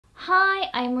Hi,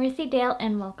 I'm Ruthie Dahle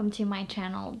and welcome to my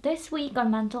channel. This week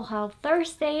on Mental Health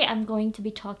Thursday, I'm going to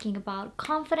be talking about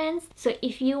confidence. So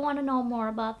if you want to know more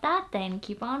about that, then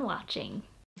keep on watching.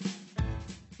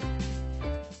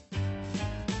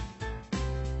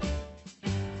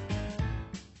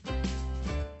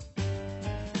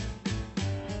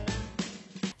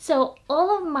 So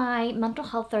all of my Mental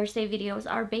Health Thursday videos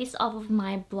are based off of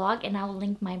my blog, and I will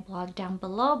link my blog down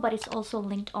below, but it's also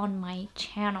linked on my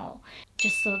channel,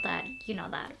 just so that you know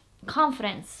that.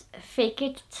 Confidence, fake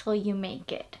it till you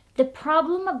make it. The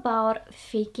problem about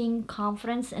faking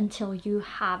confidence until you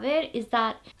have it is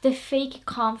that the fake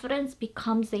confidence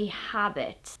becomes a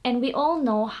habit. And we all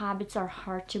know habits are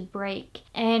hard to break.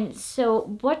 And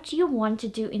so what you want to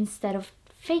do instead of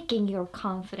faking your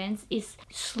confidence is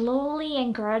slowly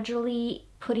and gradually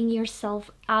putting yourself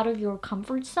out of your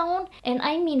comfort zone. And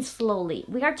I mean slowly.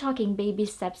 We are talking baby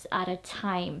steps at a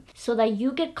time so that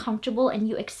you get comfortable and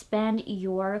you expand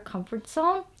your comfort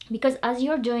zone. Because as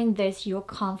you're doing this, your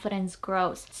confidence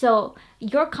grows. So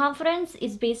your confidence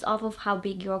is based off of how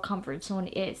big your comfort zone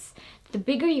is. The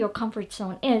bigger your comfort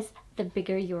zone is, the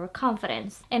bigger your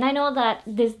confidence. And I know that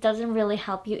this doesn't really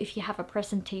help you if you have a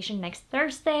presentation next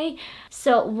Thursday.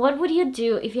 So what would you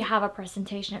do if you have a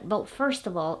presentation? Well, first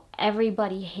of all,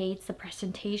 everybody hates a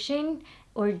presentation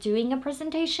or doing a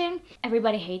presentation.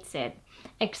 Everybody hates it,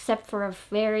 except for a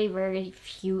very, very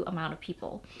few amount of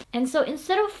people. And so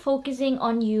instead of focusing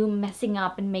on you messing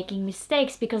up and making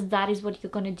mistakes, because that is what you're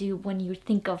going to do when you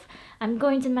think of, I'm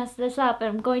going to mess this up and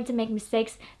I'm going to make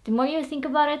mistakes, the more you think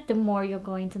about it, the more you're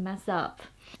going to mess up.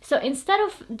 So instead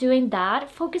of doing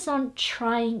that, focus on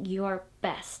trying your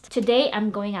best. Today,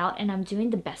 I'm going out and I'm doing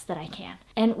the best that I can.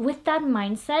 And with that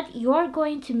mindset, you're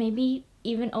going to maybe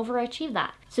even overachieve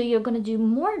that. So you're going to do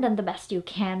more than the best you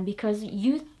can because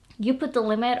you put the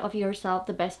limit of yourself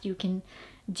the best you can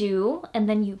do, and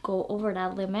then you go over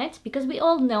that limit, because we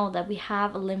all know that we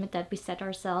have a limit that we set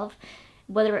ourselves.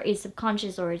 Whether it's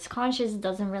subconscious or it's conscious, it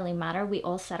doesn't really matter. We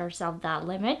all set ourselves that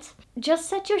limit. Just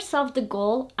set yourself the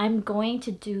goal, I'm going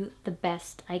to do the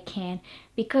best I can.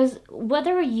 Because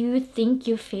whether you think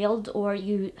you failed or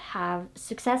you have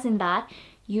success in that,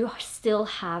 you still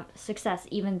have success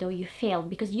even though you failed,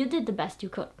 because you did the best you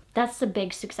could. That's a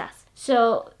big success.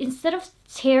 So instead of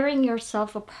tearing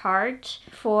yourself apart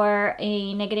for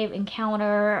a negative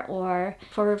encounter or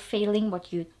for failing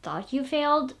what you thought you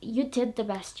failed, you did the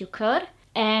best you could.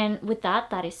 And with that,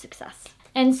 that is success.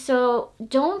 And so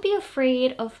don't be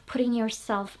afraid of putting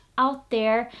yourself out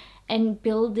there and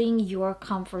building your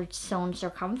comfort zone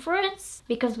circumference,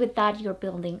 because with that, you're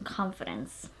building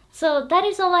confidence. So that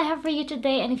is all I have for you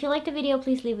today, and if you liked the video,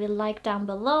 please leave a like down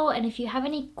below, and if you have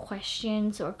any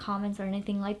questions or comments or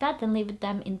anything like that, then leave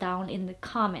them down in the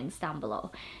comments down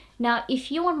below. Now, if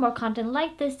you want more content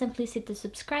like this, then please hit the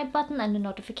subscribe button and the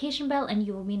notification bell, and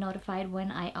you will be notified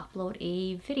when I upload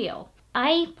a video.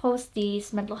 I post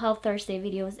these Mental Health Thursday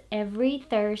videos every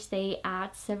Thursday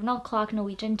at 7 o'clock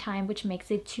Norwegian time, which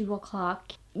makes it 2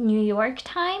 o'clock New York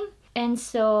time. And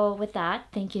so with that,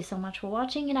 thank you so much for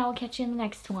watching, and I will catch you in the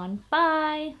next one.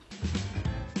 Bye!